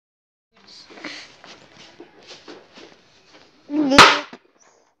house.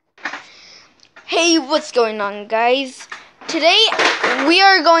 Hey, what's going on, guys? Today we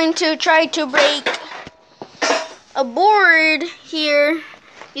are going to try to break a board here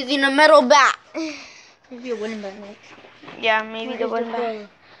using a metal bat. Maybe a wooden bat, right? Yeah, maybe the wooden bat.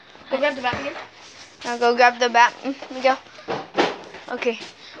 Go grab the bat again. Now go grab the bat. Here we go. Okay.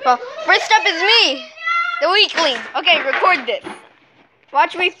 Well, first up is me, the weakling. Okay, record this.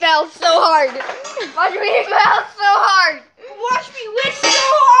 Watch me fail so hard. Watch me fail so hard. Watch me win so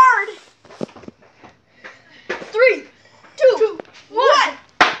hard. 3, 2, 1.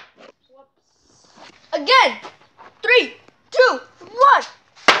 Again. 3, 2, 1.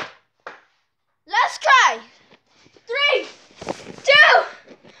 Let's try. 3, 2,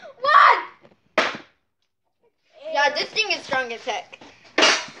 1. Yeah, this thing is strong as heck.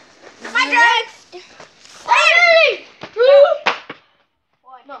 My Next. 3, 2,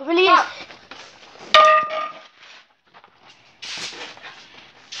 1. No, Release. stop.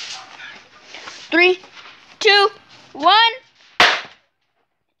 3, 2, 1.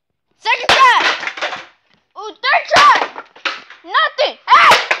 Second try. Oh, third try. Nothing.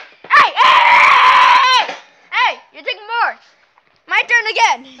 Hey! Hey! Hey! Hey! You take more. My turn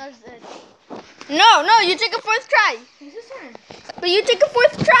again. That's it. No, you take a fourth try. Who's this turn? But you take a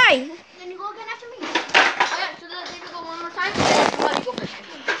fourth try. Then you go again after me. Okay, so then maybe go one more time. And let me go first.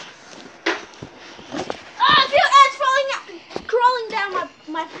 I feel ants crawling down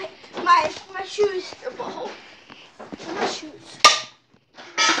my shoes. Your butthole. My shoes.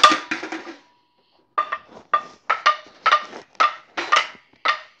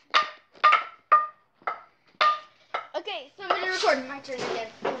 Okay, so I'm gonna record my turn again.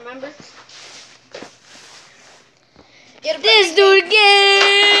 Remember? This dude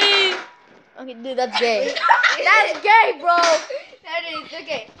gay. Okay, dude, that's gay. That's gay, bro. That is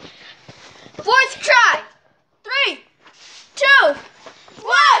okay. Fourth try. 3, 2, 1.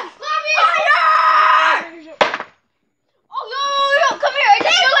 Fire! Oh, yo, come here. I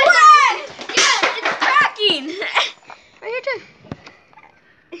just realized. Yes, it's cracking. Right here, turn.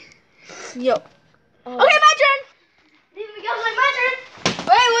 Yo. Okay, my turn. Leave me go, my turn.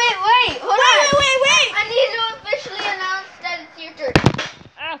 Wait. Hold on. Wait. I need to officially announce that it's your turn.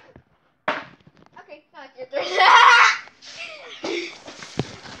 Okay, now it's your turn.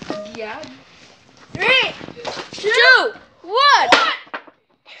 Yeah. 3, 2, 1.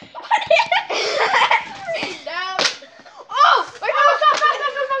 Down. Oh! Wait, no, stop. Stop.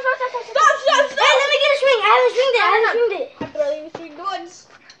 Hey, let me get a swing. I haven't swinged it. I barely even swinged once.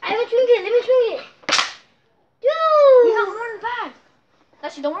 I haven't swinged it. Let me swing it. Dude. You have one bad.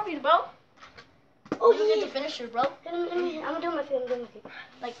 Actually, don't worry, bro. Oh, you get the finisher, bro. I'm gonna do my thing.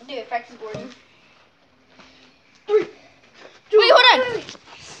 Like, do it. Practice boarding. 3, 2. Wait, hold on.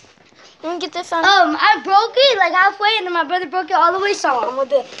 Let me get this on. I broke it like halfway, and then my brother broke it all the way. So I'm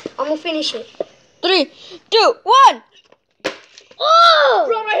gonna finish it. 3, 2, 1. Oh!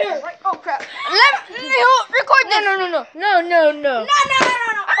 Bro, right here. Oh, crap. Record this. No.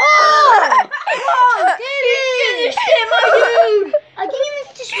 Oh! Finish it, my dude! I can't even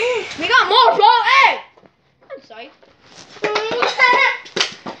get to swing. We got more, bro. Hey! I'm sorry.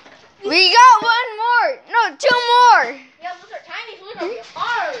 We got one more. No, 2 more. Yeah, those are tiny, so they're gonna be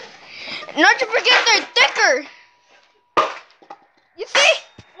hard. Not to forget they're thicker. You see?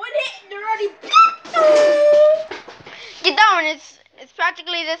 One hit, they're already. Get that one. It's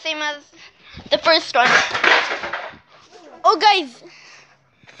practically the same as the first one. Oh, guys.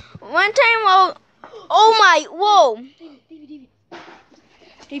 One time, oh my, whoa.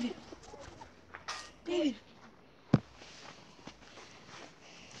 David.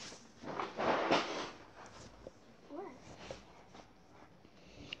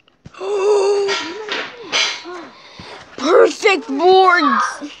 Perfect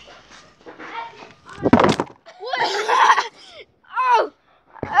boards.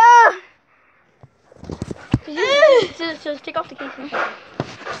 Just take off the case.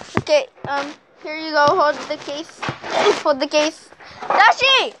 Okay, here you go. Hold the case. Hold the case.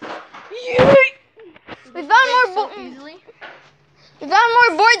 Dashi! We found more We found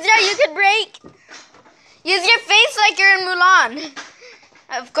more boards that you could break. Use your face like you're in Mulan.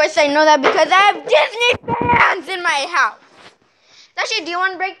 Of course, I know that because I have Disney fans in my house. Dashi, do you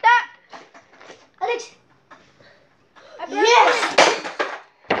want to break that? Alex. Yes!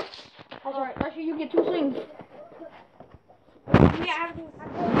 That's alright. Actually, you get 2 swings. Yeah,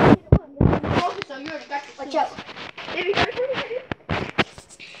 so you already got your Watch out. Baby, got it.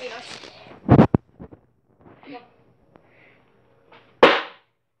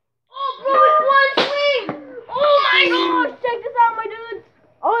 Oh, bro, it's 1 swing! Oh my gosh! Check this out, my dudes!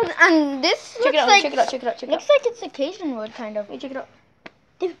 Oh, Oh, and this Check it out. like, Check it out. Check it out. Check it out. looks like it's occasion wood, kind of. Wait, check it out.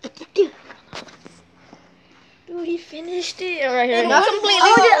 Dude. Dude, he finished it. All right, here. Not completely.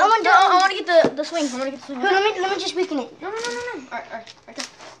 I want to get the swing. I want to get the swing. Let me just weaken it. No. All right, there.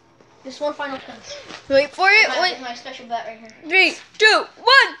 Just one final punch. Wait for it. Wait. My special bet right here. 3, 2, 1.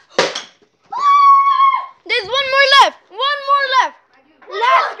 There's one more left.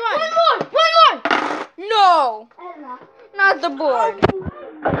 Last one. One more. No. Not the board.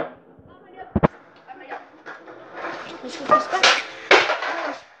 Let's go this back.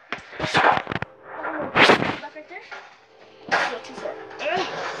 Back right there.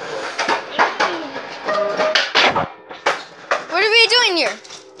 What are we doing here?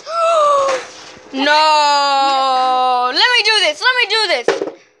 No. Let me do this.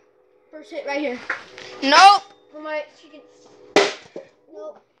 First hit right here. Nope. For my chicken.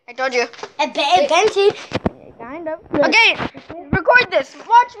 Nope. I told you. Advantage. Kind of. Okay, record this.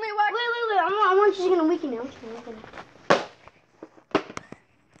 Watch me. Wait. I want you to weaken it.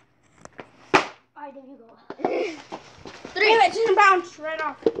 Alright, there you go. 3. It's gonna bounce right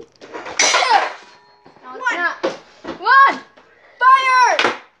off. 2. No, it's not. 1. Fire!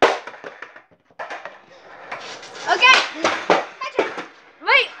 Okay. My turn.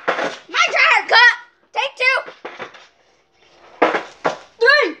 Wait. My turn. Cut. Take 2.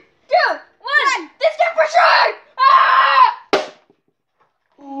 3, 2, 1. This game for sure. Ah!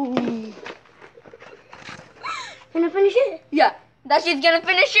 Can I finish it? Yeah. That she's gonna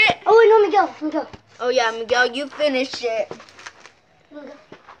finish it. Oh wait, no, Miguel. Oh yeah, Miguel, you finish it.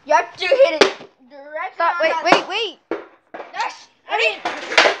 You have to hit it directly. Stop. Wait. Yes. Ready?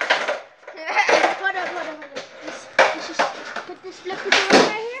 Hold up. Let's just put this flip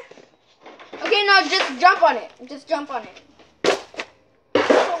right here. Okay, now just jump on it.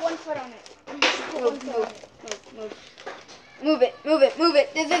 Put 1 foot on it. Move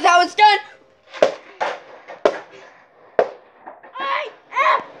it. This is how it's done. I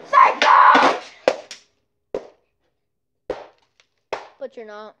am psycho! But you're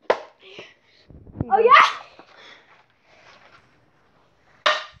not. Oh yeah?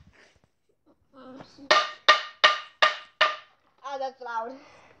 Oh, that's loud.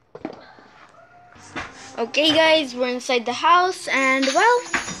 Okay guys, we're inside the house and well,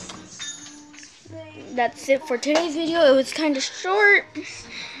 that's it for today's video. It was kind of short,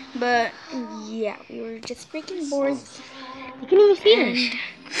 but yeah, we were just breaking boards. You can even see it.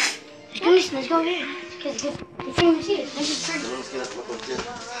 Let's go over here. You can even see it.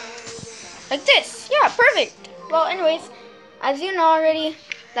 Like this. Yeah, perfect. Well, anyways, as you know already,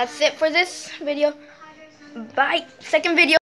 that's it for this video. Bye. Second video.